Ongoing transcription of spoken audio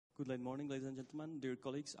Good morning, ladies and gentlemen, dear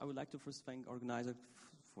colleagues. I would like to first thank organizer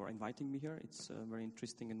for inviting me here. It's a very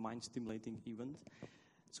interesting and mind-stimulating event.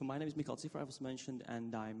 So my name is Michal Cifra, as mentioned,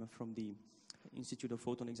 and I'm from the Institute of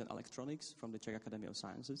Photonics and Electronics from the Czech Academy of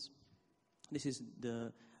Sciences. This is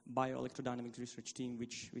the Bioelectrodynamics research team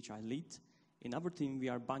which I lead. In our team, we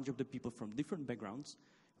are a bunch of the people from different backgrounds,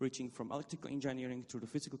 reaching from electrical engineering to the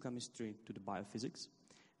physical chemistry to the biophysics.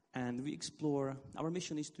 And our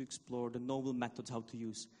mission is to explore the novel methods how to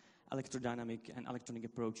use electrodynamic and electronic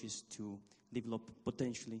approaches to develop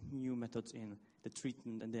potentially new methods in the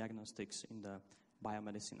treatment and diagnostics in the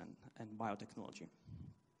biomedicine and biotechnology.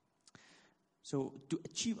 So to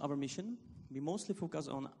achieve our mission, we mostly focus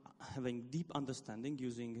on having deep understanding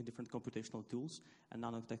using different computational tools and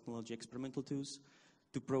nanotechnology experimental tools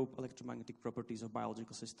to probe electromagnetic properties of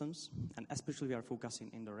biological systems, and especially we are focusing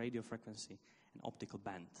in the radio frequency and optical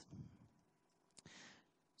band.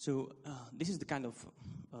 So this is the kind of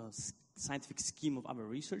scientific scheme of our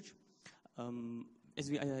research. As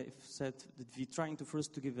I've said, that we're trying to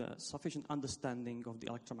first to give a sufficient understanding of the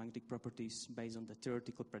electromagnetic properties based on the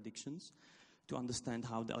theoretical predictions to understand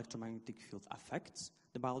how the electromagnetic field affects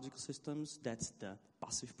the biological systems. That's the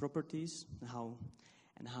passive properties, how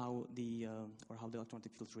the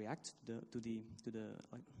electromagnetic fields react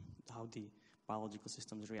how the biological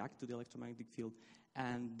systems react to the electromagnetic field,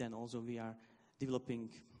 and then also we are developing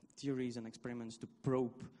theories and experiments to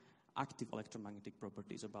probe active electromagnetic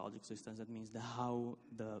properties of biological systems. That means how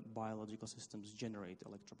the biological systems generate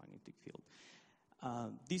electromagnetic field.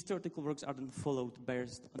 These theoretical works are then followed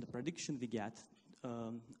based on the prediction we get,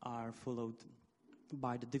 are followed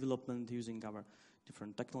by the development using our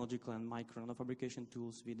different technological and micro nanofabrication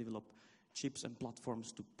tools. We develop chips and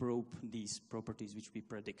platforms to probe these properties which we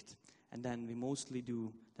predict. And then we mostly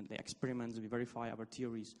do the experiments, we verify our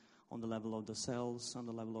theories on the level of the cells, on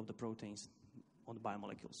the level of the proteins, on the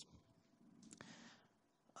biomolecules.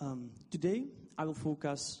 Today, I will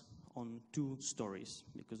focus on two stories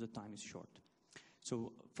because the time is short.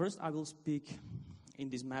 So first, I will speak in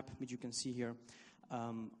this map, which you can see here.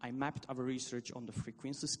 I mapped our research on the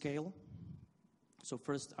frequency scale. So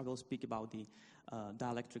first, I will speak about the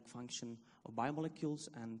dielectric function of biomolecules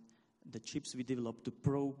and the chips we developed to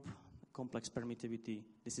probe complex permittivity.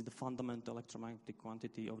 This is the fundamental electromagnetic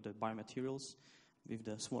quantity of the biomaterials with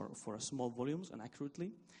for small volumes and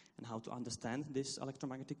accurately, and how to understand this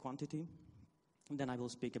electromagnetic quantity. And then I will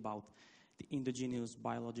speak about the endogenous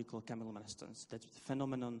biological chemiluminescence. That's the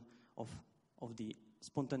phenomenon of the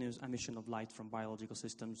spontaneous emission of light from biological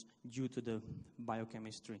systems due to the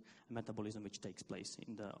biochemistry and metabolism which takes place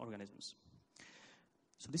in the organisms.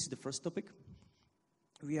 So this is the first topic.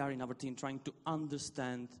 We are in our team trying to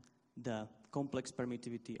understand the complex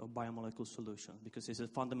permittivity of biomolecule solutions, because it's a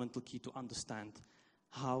fundamental key to understand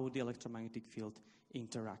how the electromagnetic field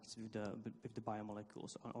interacts with the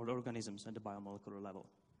biomolecules or the organisms at the biomolecular level.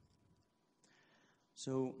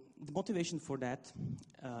 So the motivation for that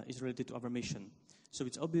is related to our mission. So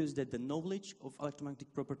it's obvious that the knowledge of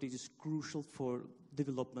electromagnetic properties is crucial for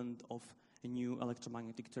development of a new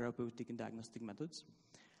electromagnetic therapeutic and diagnostic methods.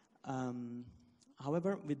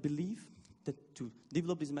 However, we believe that to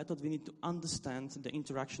develop these methods, we need to understand the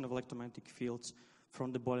interaction of electromagnetic fields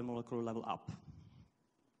from the biomolecular level up.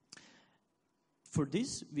 For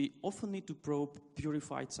this, we often need to probe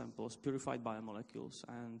purified samples, purified biomolecules,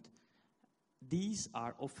 and these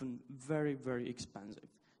are often very, very expensive.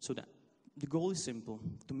 So the goal is simple,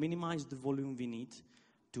 to minimize the volume we need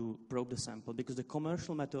to probe the sample, because the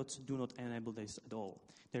commercial methods do not enable this at all.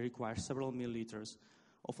 They require several milliliters,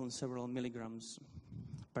 often several milligrams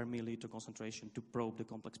per milliliter concentration to probe the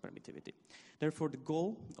complex permittivity. Therefore, the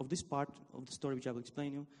goal of this part of the story, which I will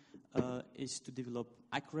explain you, is to develop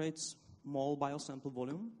accurate small biosample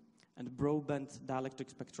volume and broadband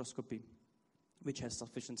dielectric spectroscopy, which has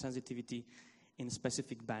sufficient sensitivity in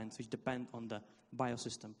specific bands which depend on the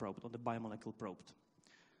biosystem probed, or the biomolecule probed.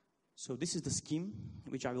 So this is the scheme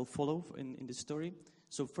which I will follow in this story.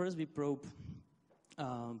 So first we probe,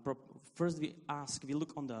 we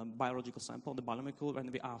look on the biological sample, the biomolecule,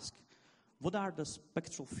 and we ask, what are the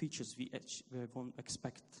spectral features we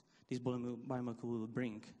expect this biomolecule will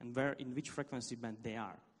bring, and in which frequency band they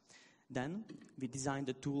are. Then we design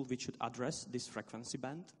the tool which should address this frequency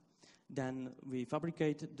band. Then we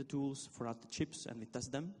fabricate the tools for the chips and we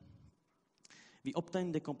test them. We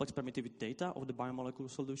obtain the complex permittivity data of the biomolecule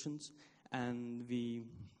solutions, and we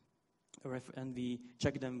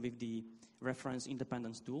check them with the reference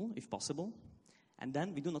independence tool, if possible. And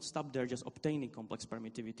then we do not stop there just obtaining complex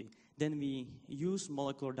permittivity. Then we use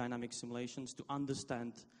molecular dynamic simulations to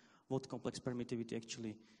understand what complex permittivity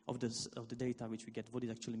actually of the data which we get, what it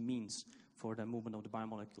actually means for the movement of the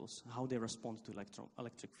biomolecules, how they respond to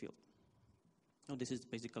electric field. Now, this is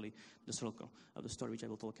basically the circle of the story which I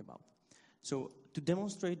will talk about. So to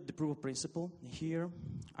demonstrate the proof of principle, here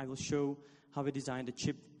I will show how we designed a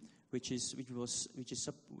chip which is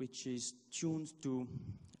tuned to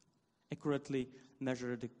accurately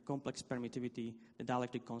measure the complex permittivity, the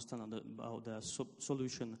dielectric constant of the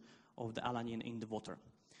solution of the alanine in the water.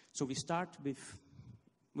 So we start with,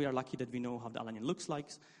 we are lucky that we know how the alanine looks like,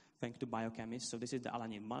 thanks to biochemists. So this is the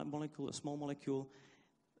alanine molecule, a small molecule.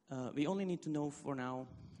 We only need to know for now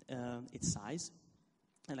its size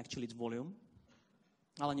and actually its volume.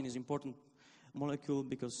 Alanine is an important molecule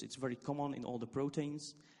because it's very common in all the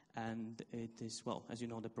proteins, and it is, well, as you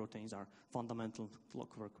know, the proteins are fundamental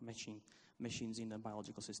clockwork machines in the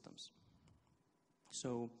biological systems.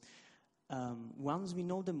 So once we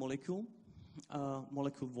know the molecule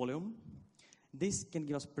volume, this can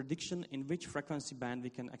give us prediction in which frequency band we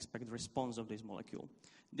can expect the response of this molecule.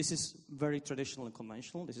 This is very traditional and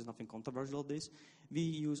conventional. This is nothing controversial. We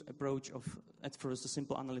use approach of, at first, a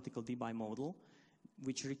simple analytical debye model,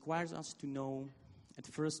 which requires us to know, at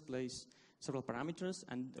first place, several parameters,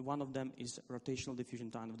 and one of them is rotational diffusion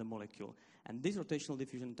time of the molecule. And this rotational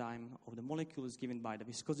diffusion time of the molecule is given by the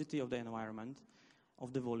viscosity of the environment,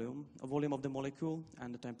 of the volume of the molecule,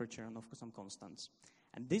 and the temperature, and of course some constants.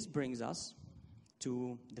 And this brings us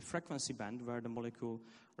to the frequency band where the molecule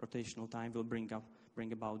rotational time will bring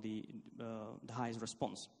about the highest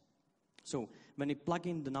response. So when we plug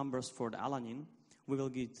in the numbers for the alanine, we will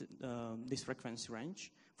get this frequency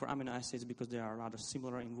range. For amino acids, because they are rather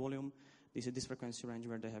similar in volume, this is this frequency range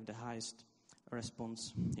where they have the highest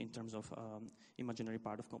response in terms of imaginary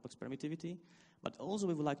part of complex permittivity. But also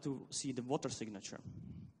we would like to see the water signature.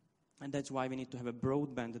 And that's why we need to have a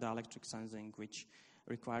broadband dielectric sensing, which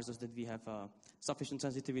requires us that we have sufficient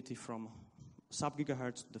sensitivity from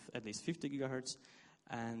sub-gigahertz to at least 50 gigahertz,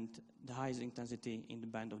 and the highest intensity in the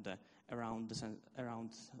band of around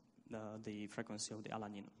the frequency of the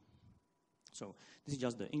alanine. So this is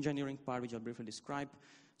just the engineering part, which I'll briefly describe.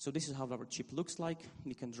 So this is how our chip looks like.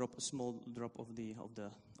 We can drop a small drop of the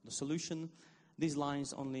solution. These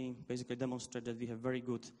lines only basically demonstrate that we have very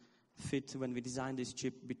good fit when we design this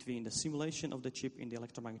chip between the simulation of the chip in the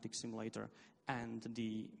electromagnetic simulator and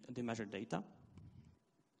the measured data.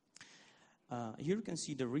 Here you can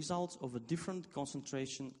see the results of a different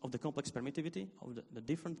concentration of the complex permittivity of the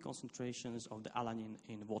different concentrations of the alanine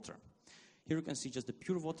in water. Here you can see just the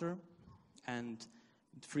pure water and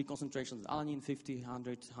free concentrations of alanine, 50,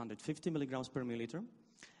 100, 150 milligrams per milliliter.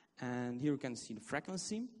 And here you can see the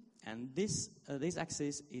frequency. And this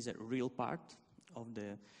axis is a real part of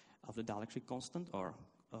the dielectric constant or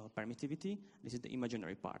permittivity. This is the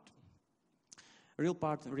imaginary part. Real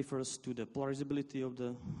part refers to the polarizability of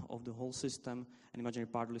the whole system, and imaginary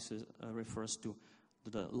part refers to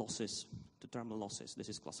the losses, the thermal losses. This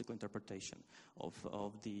is classical interpretation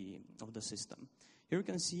of the system. Here you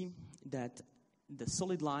can see that the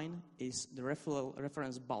solid line is the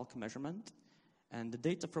reference bulk measurement, and the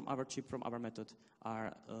data from our chip, from our method,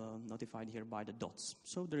 are notified here by the dots.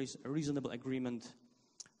 So there is a reasonable agreement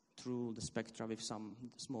through the spectra with some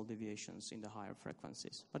small deviations in the higher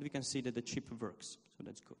frequencies. But we can see that the chip works, so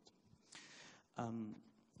that's good.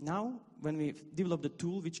 Now, when we develop the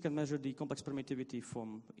tool which can measure the complex permittivity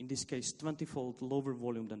from, in this case, 20-fold lower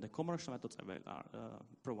volume than the commercial methods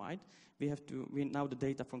provide, we now the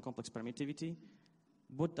data from complex permittivity.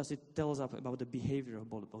 What does it tell us about the behavior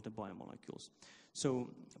of the biomolecules? So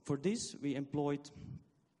for this, we employed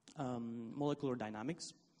molecular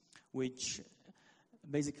dynamics, which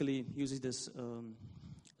basically uses this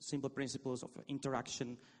simple principles of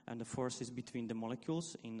interaction and the forces between the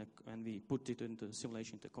molecules, and we put it into the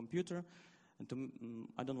simulation to the computer. And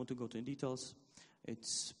I don't want to go into details.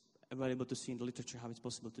 It's available to see in the literature how it's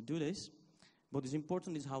possible to do this. What is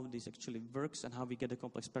important is how this actually works and how we get the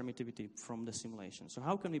complex permittivity from the simulation. So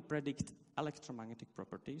how can we predict electromagnetic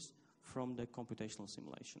properties from the computational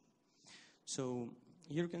simulation? So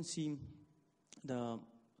here you can see the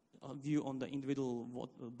view on the individual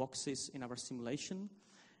boxes in our simulation.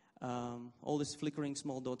 All these flickering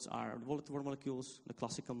small dots are water molecules, the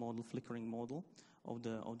classical model, flickering model of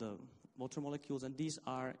the water molecules, and these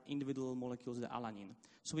are individual molecules, the alanine.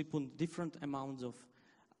 So we put different amounts of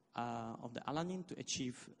the alanine to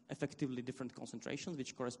achieve effectively different concentrations,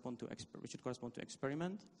 which correspond to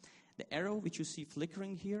experiment. The arrow which you see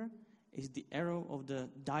flickering here is the arrow of the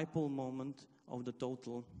dipole moment of the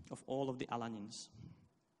total of all of the alanines.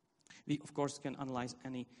 We, of course, can analyze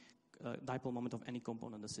any dipole moment of any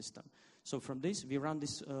component in the system. So from this, we run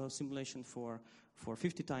this simulation for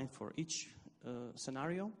 50 times for each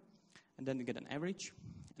scenario, and then we get an average.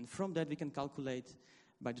 And from that, we can calculate,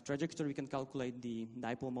 by the trajectory, we can calculate the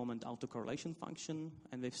dipole moment autocorrelation function,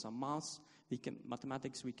 and with some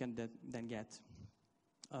mathematics, we can then get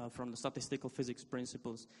from the statistical physics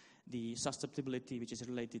principles the susceptibility, which is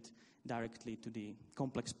related directly to the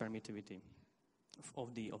complex permittivity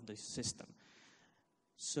of the system.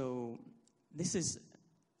 So these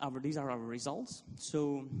are our results.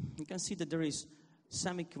 So you can see that there is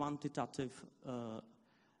semi-quantitative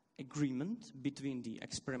agreement between the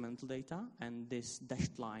experimental data, and this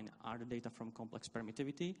dashed line are the data from complex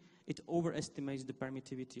permittivity. It overestimates the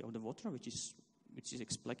permittivity of the water, which is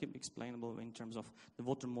explainable in terms of the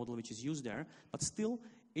water model which is used there, but still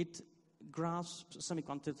it grasps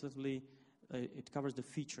semi-quantitatively, it covers the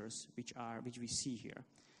features which we see here.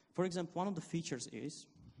 For example, one of the features is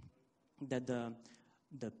that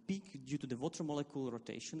the peak due to the water molecule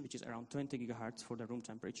rotation, which is around 20 gigahertz for the room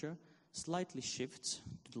temperature, slightly shifts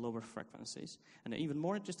to the lower frequencies. And the even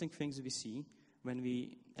more interesting things we see when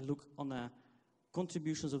we look on the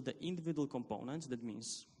contributions of the individual components, that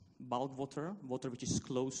means bulk water which is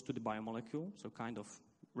close to the biomolecule, so kind of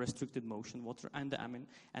restricted motion water, and the amine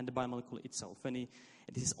and the biomolecule itself. And it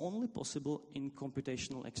is only possible in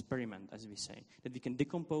computational experiment, as we say, that we can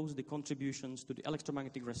decompose the contributions to the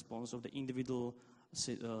electromagnetic response of the individual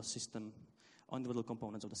system, individual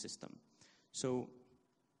components of the system. So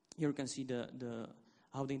here you can see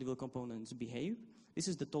how the individual components behave. This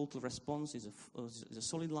is the total response, is a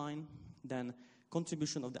solid line. Then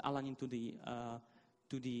contribution of the alanine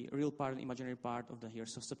to the real part and imaginary part of the here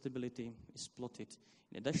susceptibility is plotted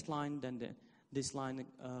in a dashed line. Then this line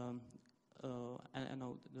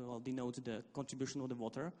denotes the contribution of the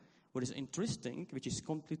water. What is interesting, which is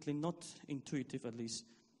completely not intuitive, at least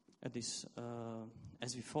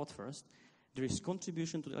as we thought first, there is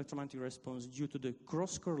contribution to the electromagnetic response due to the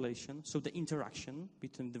cross correlation, so the interaction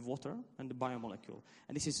between the water and the biomolecule.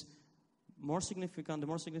 And this is more significant.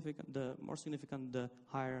 The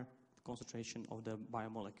higher concentration of the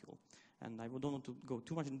biomolecule. And I don't want to go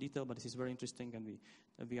too much in detail, but this is very interesting, and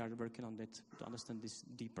we are working on that to understand this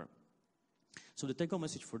deeper. So the take-home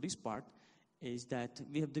message for this part is that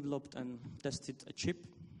we have developed and tested a chip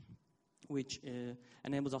which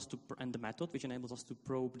enables us to, and the method which enables us to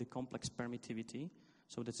probe the complex permittivity.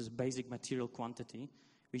 So this is basic material quantity,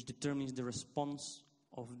 which determines the response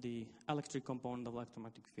of the electric component of the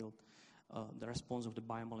electromagnetic field, the response of the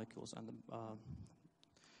biomolecules and the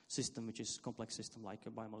system, which is complex system like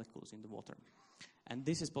biomolecules in the water. And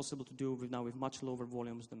this is possible to do with much lower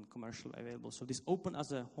volumes than commercially available. So this opens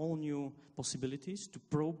us a whole new possibilities to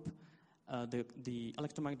probe the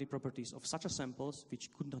electromagnetic properties of such samples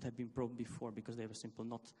which could not have been probed before because they were simply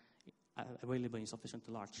not available in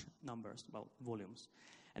sufficiently large volumes.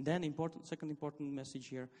 And then second important message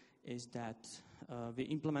here is that we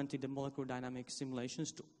implemented the molecular dynamics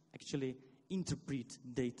simulations to actually interpret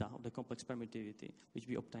data of the complex permittivity which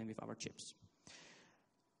we obtain with our chips.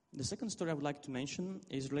 The second story I would like to mention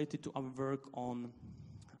is related to our work on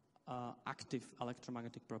active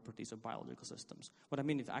electromagnetic properties of biological systems. What I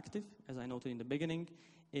mean with active, as I noted in the beginning,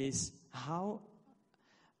 is how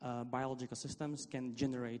biological systems can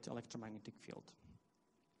generate electromagnetic field.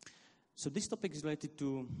 So this topic is related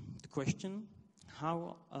to the question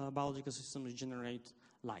how biological systems generate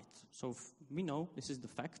light. So we know this is the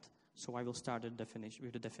fact, so I will start with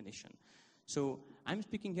the definition. So I'm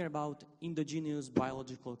speaking here about endogenous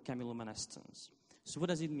biological chemiluminescence. So what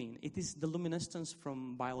does it mean? It is the luminescence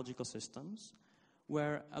from biological systems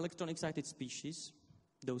where electron-excited species,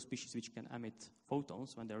 those species which can emit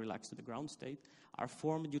photons when they relax to the ground state, are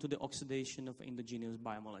formed due to the oxidation of endogenous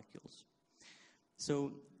biomolecules.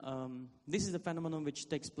 So this is a phenomenon which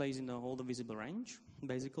takes place in all the visible range,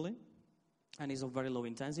 basically, and is of very low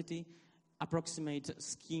intensity. Approximate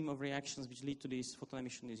scheme of reactions which lead to this photon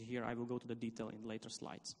emission is here. I will go to the detail in later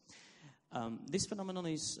slides. This phenomenon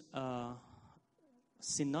is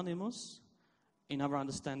synonymous in our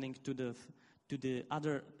understanding to the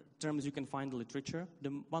other terms you can find in the literature.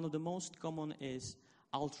 One of the most common is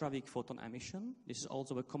ultra-weak photon emission. This is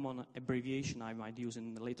also a common abbreviation I might use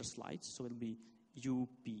in the later slides, so it will be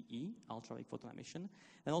UPE, ultra-weak photon emission.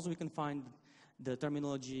 And also we can find the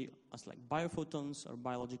terminology as like biophotons or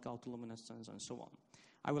biological autoluminescence and so on.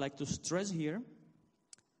 I would like to stress here,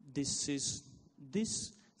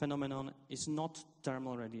 this phenomenon is not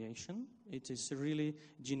thermal radiation. It is really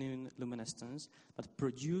genuine luminescence, but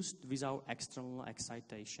produced without external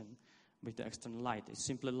excitation with the external light. It's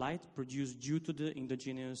simply light produced due to the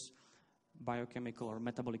endogenous biochemical or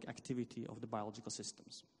metabolic activity of the biological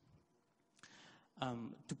systems.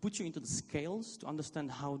 to put you into the scales to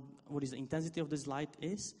understand what is the intensity of this light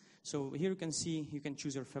is. So here you can see, you can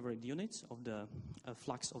choose your favorite units of the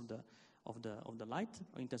flux of the light,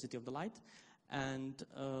 or intensity of the light. And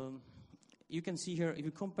you can see here, if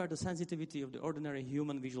you compare the sensitivity of the ordinary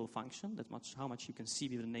human visual function, how much you can see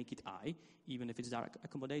with the naked eye, even if it's dark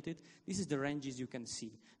accommodated, this is the ranges you can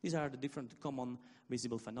see. These are the different common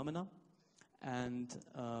visible phenomena. And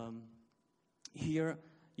here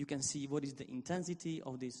you can see what is the intensity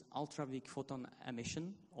of this ultra-weak photon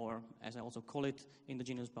emission, or as I also call it,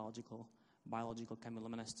 endogenous biological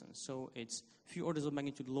chemiluminescence. So it's a few orders of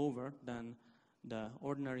magnitude lower than the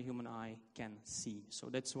ordinary human eye can see. So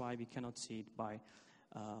that's why we cannot see it by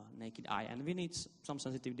naked eye. And we need some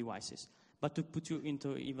sensitive devices. But to put you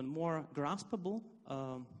into even more graspable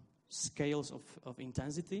scales of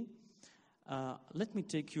intensity, let me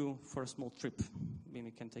take you for a small trip. Maybe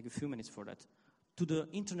we can take a few minutes for that. To the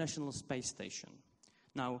International Space Station.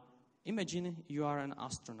 Now, imagine you are an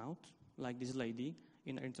astronaut, like this lady,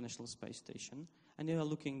 in the International Space Station, and you are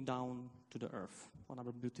looking down to the Earth, on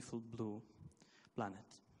our beautiful blue planet.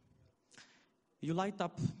 You light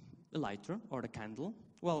up a lighter or a candle.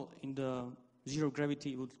 Well, in the zero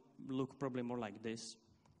gravity, it would look probably more like this.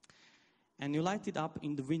 And you light it up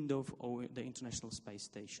in the window of the International Space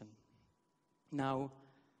Station. Now,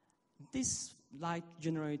 this light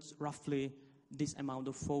generates roughly this amount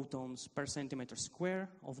of photons per centimeter square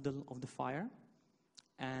of the fire,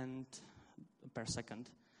 and per second.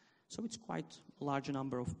 So it's quite a large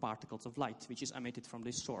number of particles of light which is emitted from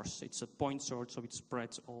this source. It's a point source, so it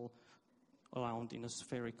spreads all around in a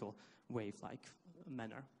spherical wave-like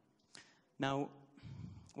manner. Now,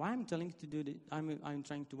 why I'm telling you to do this, what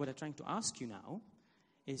I'm trying to ask you now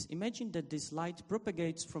is, imagine that this light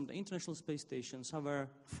propagates from the International Space Station somewhere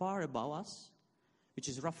far above us, which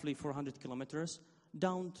is roughly 400 kilometers,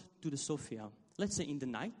 down to the Sofia. Let's say in the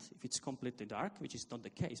night, if it's completely dark, which is not the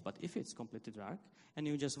case, but if it's completely dark, and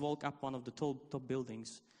you just walk up one of the top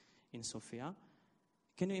buildings in Sofia,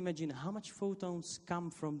 can you imagine how much photons come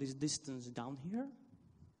from this distance down here?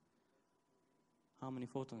 How many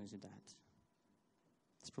photons is that?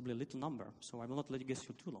 It's probably a little number, so I will not let you guess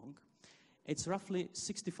you too long. It's roughly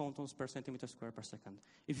 60 photons per centimeter square per second.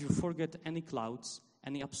 If you forget any clouds,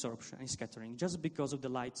 any absorption, any scattering, just because of the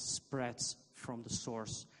light spreads from the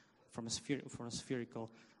source, from a spherical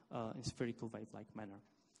wave-like manner.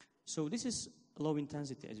 So this is low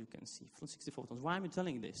intensity, as you can see, 60 photons. Why am I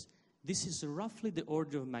telling this? This is roughly the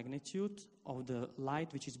order of magnitude of the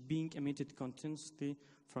light which is being emitted continuously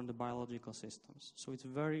from the biological systems. So it's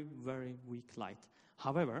very, very weak light.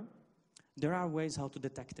 However, there are ways how to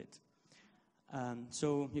detect it.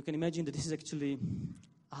 So you can imagine that this is actually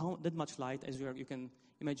that much light as you can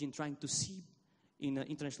imagine trying to see in an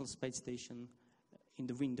International Space Station in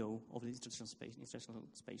the window of the International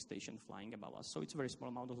Space Station flying above us. So it's a very small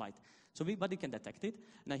amount of light. So everybody can detect it.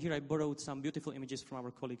 Now here I borrowed some beautiful images from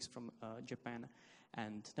our colleagues from Japan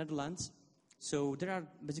and Netherlands. So there are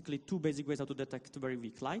basically two basic ways how to detect very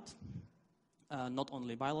weak light, not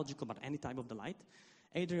only biological but any type of the light.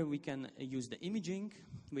 Either we can use the imaging,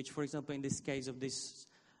 which, for example, in this case of this,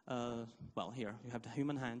 here you have the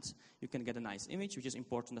human hands. You can get a nice image, which is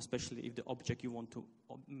important, especially if the object you want to,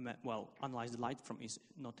 analyze the light from is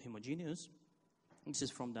not homogeneous. This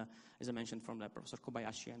is from as I mentioned, from the Professor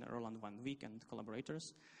Kobayashi and Roland van Wyk and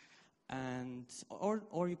collaborators. And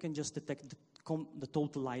or you can just detect the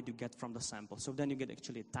total light you get from the sample. So then you get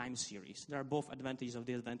actually a time series. There are both advantages of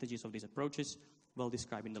these approaches, well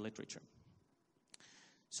described in the literature.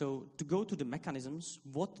 So to go to the mechanisms,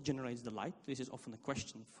 what generates the light? This is often a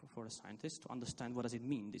question for a scientist to understand what does it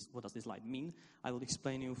mean, what does this light mean? I will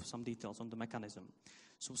explain you some details on the mechanism.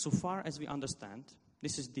 So far as we understand,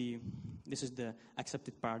 this is the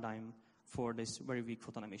accepted paradigm for this very weak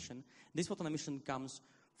photon emission. This photon emission comes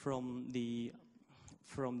from the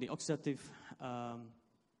oxidative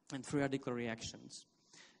and free radical reactions.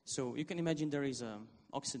 So you can imagine there is an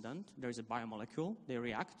oxidant, there is a biomolecule, they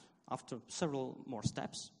react. After several more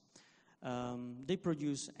steps, they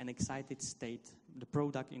produce an excited state, the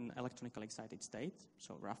product in electronically excited state.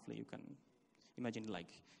 So roughly you can imagine like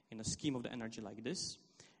in a scheme of the energy like this.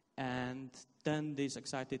 And then this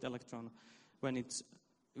excited electron, when it's,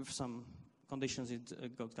 with some conditions,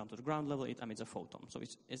 it goes down to the ground level, it emits a photon. So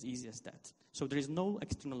it's as easy as that. So there is no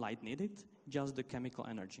external light needed, just the chemical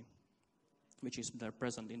energy, which is there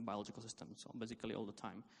present in biological systems, so basically all the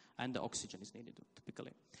time. And the oxygen is needed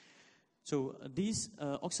typically. So these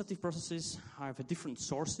oxidative processes have different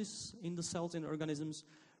sources in the cells in organisms.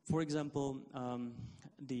 For example,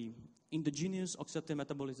 the endogenous oxidative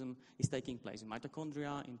metabolism is taking place in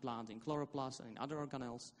mitochondria, in plants, in chloroplasts, and in other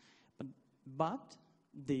organelles. But But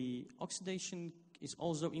the oxidation is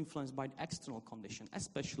also influenced by the external condition,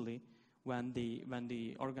 especially when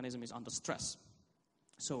the organism is under stress.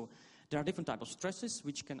 So there are different types of stresses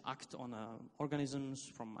which can act on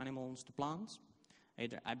organisms, from animals to plants,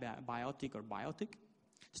 either abiotic or biotic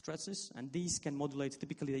stresses, and these can modulate.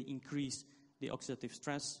 Typically, they increase the oxidative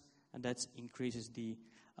stress, and that increases the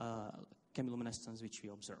chemiluminescence which we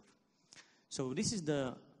observe. So this is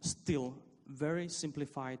the still very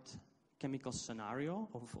simplified chemical scenario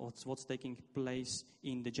of what's taking place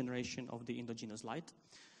in the generation of the endogenous light.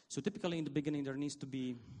 So typically in the beginning there needs to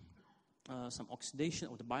be some oxidation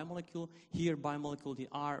of the biomolecule. Here biomolecule, the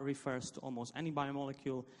R refers to almost any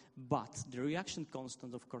biomolecule, but the reaction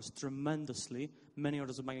constant, of course, tremendously. Many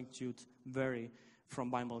orders of magnitude vary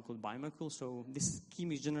from biomolecule to biomolecule. So this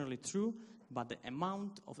scheme is generally true, but the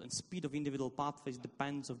amount of and speed of individual pathways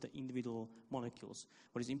depends on the individual molecules.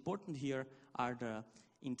 What is important here are the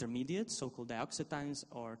intermediates, so-called dioxetines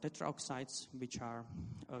or tetraoxides, which are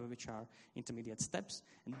intermediate steps.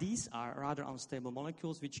 And these are rather unstable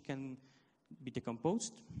molecules which can be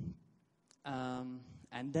decomposed,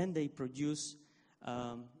 and then they produce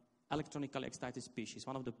electronically excited species.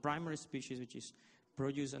 One of the primary species which is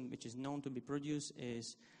produced and which is known to be produced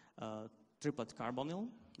is triplet carbonyl,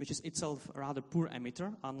 which is itself a rather poor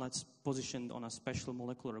emitter unless positioned on a special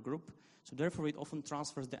molecular group. So therefore it often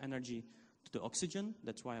transfers the energy to the oxygen.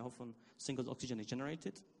 That's why often single oxygen is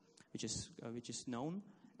generated, which is known,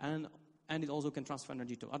 and it also can transfer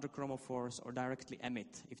energy to other chromophores or directly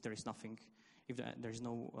emit if there is nothing, if there is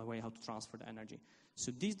no way how to transfer the energy.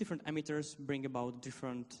 So these different emitters bring about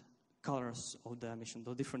different colors of the emission,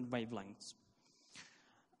 the different wavelengths.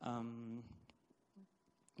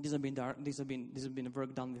 This has been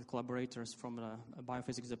work done with collaborators from the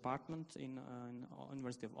biophysics department in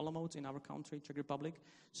University of Olomouc in our country, Czech Republic.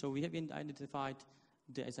 So we have identified,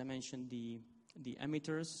 as I mentioned, the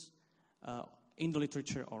emitters in the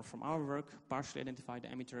literature or from our work, partially identified the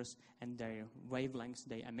emitters and their wavelengths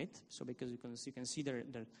they emit. So because you can see there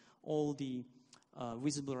all the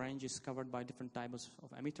visible range is covered by different types of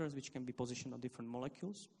emitters which can be positioned on different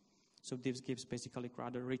molecules. So this gives basically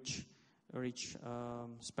rather rich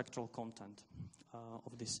spectral content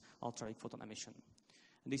of this ultraviolet photon emission.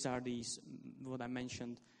 And these are what I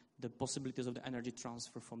mentioned, the possibilities of the energy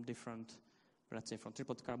transfer from different, let's say, from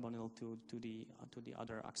triplet carbonyl to the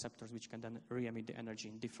other acceptors, which can then re-emit the energy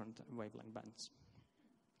in different wavelength bands.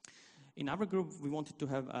 In our group, we wanted to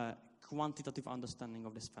have a quantitative understanding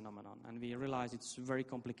of this phenomenon, and we realized it's very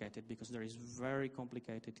complicated because there is very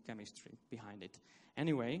complicated chemistry behind it.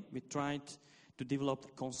 Anyway, we tried to develop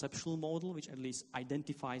a conceptual model which at least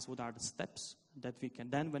identifies what are the steps that we can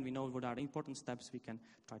then, when we know what are the important steps, we can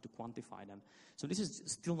try to quantify them. So this is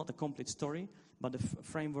still not a complete story, but the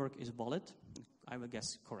framework is valid, I will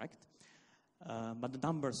guess correct. But the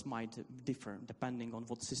numbers might differ depending on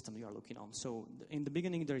what system you are looking on. So in the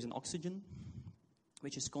beginning there is an oxygen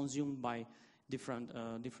which is consumed by different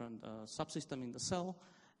subsystems in the cell,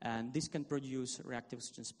 and this can produce reactive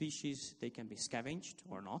oxygen species. They can be scavenged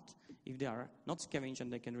or not. If they are not scavenged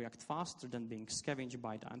and they can react faster than being scavenged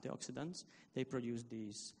by the antioxidants, they produce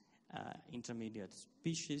these intermediate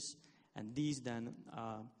species, and these then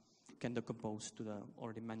can decompose to the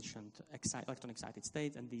already mentioned electron excited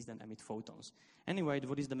state, and these then emit photons. Anyway,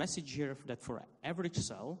 what is the message here? That for an average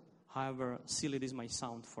cell, however silly this might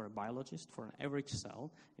sound for a biologist, for an average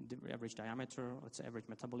cell, in the average diameter, let's say average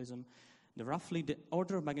metabolism, roughly the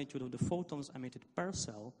order of magnitude of the photons emitted per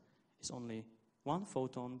cell is only 1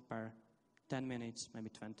 photon per 10 minutes, maybe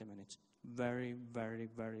 20 minutes. Very, very,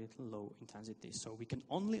 very low intensity. So we can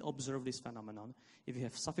only observe this phenomenon if we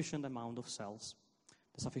have sufficient amount of cells,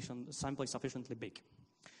 the sample is sufficiently big.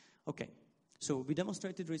 Okay, so we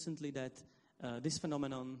demonstrated recently that this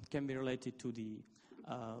phenomenon can be related to the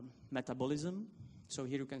metabolism. So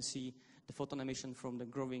here you can see the photon emission from the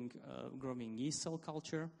growing yeast cell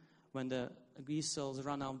culture. When the yeast cells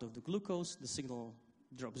run out of the glucose, the signal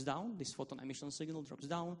drops down. This photon emission signal drops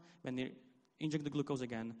down. When they inject the glucose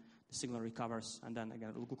again, the signal recovers, and then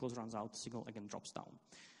again the glucose runs out, the signal again drops down.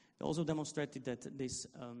 We also demonstrated that this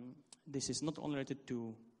is not only related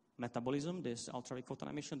to metabolism, this ultraviolet photon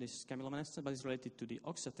emission, this chemiluminescence, but it's related to the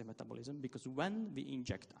oxidative metabolism, because when we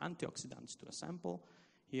inject antioxidants to a sample,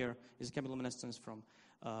 here is chemiluminescence from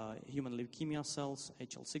human leukemia cells,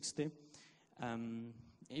 HL60.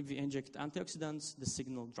 If we inject antioxidants, the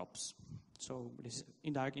signal drops. So this is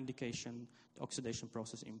indirect indication the oxidation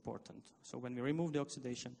process is important. So when we remove the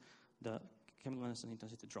oxidation, the chemiluminescence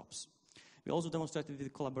intensity drops. We also demonstrated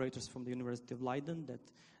with collaborators from the University of Leiden that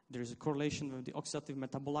there is a correlation with the oxidative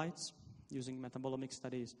metabolites using metabolomic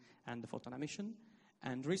studies and the photon emission.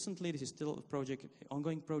 And recently, this is still a project,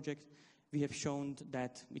 ongoing project, we have shown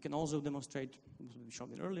that we can also demonstrate, we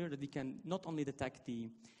showed it earlier, that we can not only detect the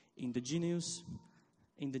endogenous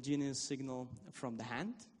signal from the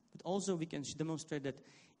hand, but also we can demonstrate that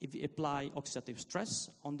if we apply oxidative stress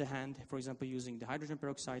on the hand, for example, using the hydrogen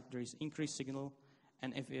peroxide, there is increased signal,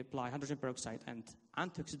 and if we apply hydrogen peroxide and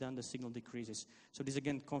antioxidant, the signal decreases. So this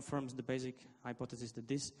again confirms the basic hypothesis that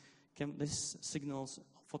this signals,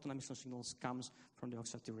 photoemission signals, comes from the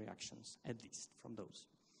oxidative reactions, at least from those.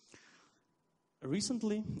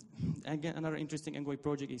 Recently, again, another interesting ongoing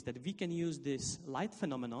project is that we can use this light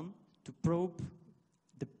phenomenon to probe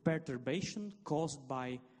the perturbation caused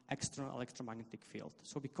by external electromagnetic field.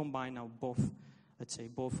 So we combine now both, let's say,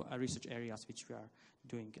 both research areas which we are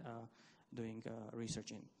doing research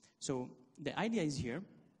in. So the idea is here,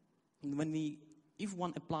 if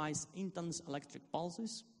one applies intense electric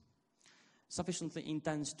pulses, sufficiently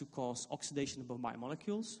intense to cause oxidation of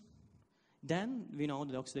biomolecules, then we know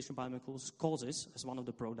that oxidation of biomolecules causes, as one of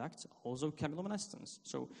the products, also chemiluminescence.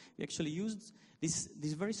 So we actually used this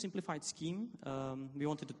very simplified scheme. We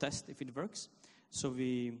wanted to test if it works. So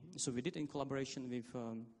we did in collaboration with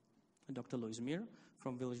Dr. Louis Mir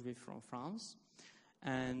from Villeville from France.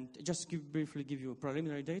 And just briefly give you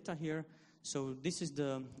preliminary data here. So this is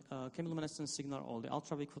the chemiluminescence signal, or the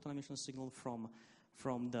ultraviolet photoemission signal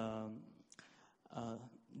from the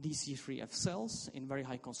DC3F cells in very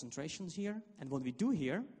high concentrations here. And what we do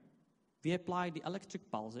here, we apply the electric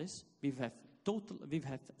pulses. We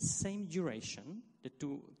have same duration, the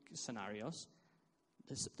two scenarios,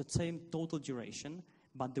 the same total duration,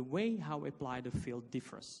 but the way how we apply the field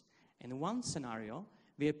differs. In one scenario,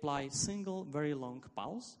 we apply single very long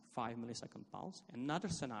pulse, 5 millisecond pulse. In another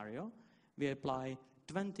scenario, we apply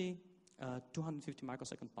 250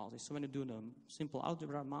 microsecond pulses. So when you do the simple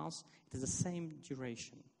algebra math, it is the same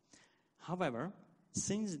duration. However,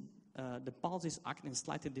 since the pulses act in a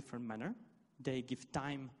slightly different manner, they give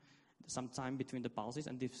some time between the pulses,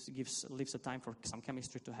 and this leaves a time for some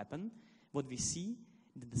chemistry to happen. What we see,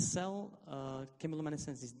 that the cell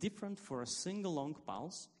chemiluminescence is different for a single long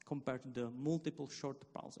pulse compared to the multiple short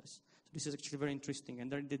pulses. So this is actually very interesting,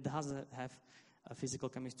 and it does have a physical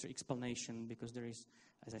chemistry explanation, because there is,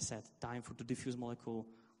 as I said, time for the diffuse molecule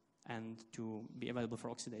and to be available for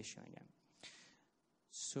oxidation again.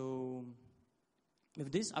 So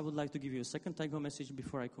with this, I would like to give you a second take-home message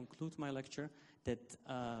before I conclude my lecture, that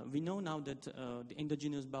we know now that the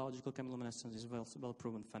endogenous biological chemiluminescence is a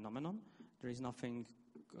well-proven phenomenon. There is nothing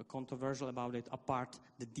controversial about it, apart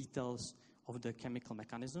the details of the chemical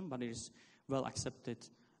mechanism, but it is well-accepted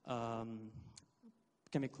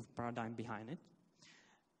chemical paradigm behind it.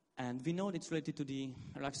 And we know it's related to the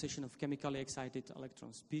relaxation of chemically excited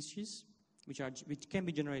electron species, which can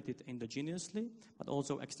be generated endogenously, but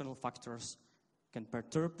also external factors can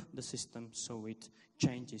perturb the system, so it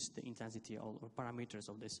changes the intensity or parameters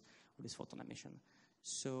of this photon emission.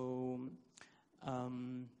 So,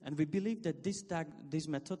 and we believe that this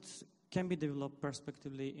method can be developed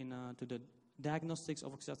prospectively to the diagnostics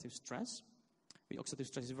of oxidative stress. Oxidative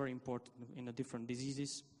stress is very important in the different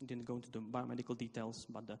diseases. I didn't go into the biomedical details,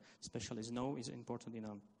 but the specialists know is important in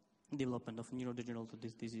the development of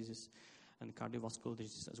neurodegenerative diseases and cardiovascular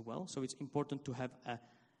diseases as well. So it's important to have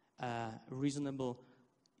a reasonable,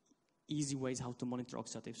 easy ways how to monitor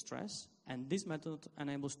oxidative stress. And this method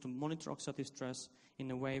enables to monitor oxidative stress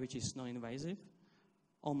in a way which is non-invasive,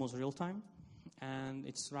 almost real-time, and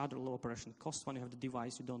it's rather low operation cost. When you have the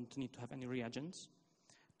device, you don't need to have any reagents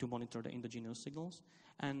to monitor the endogenous signals,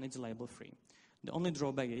 and it's label-free. The only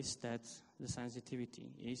drawback is that the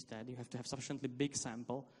sensitivity is that you have to have sufficiently big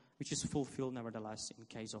sample, which is fulfilled nevertheless in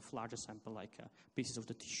case of larger sample like pieces of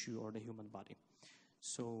the tissue or the human body.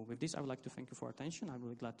 So with this, I would like to thank you for your attention. I'm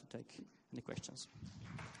really glad to take any questions.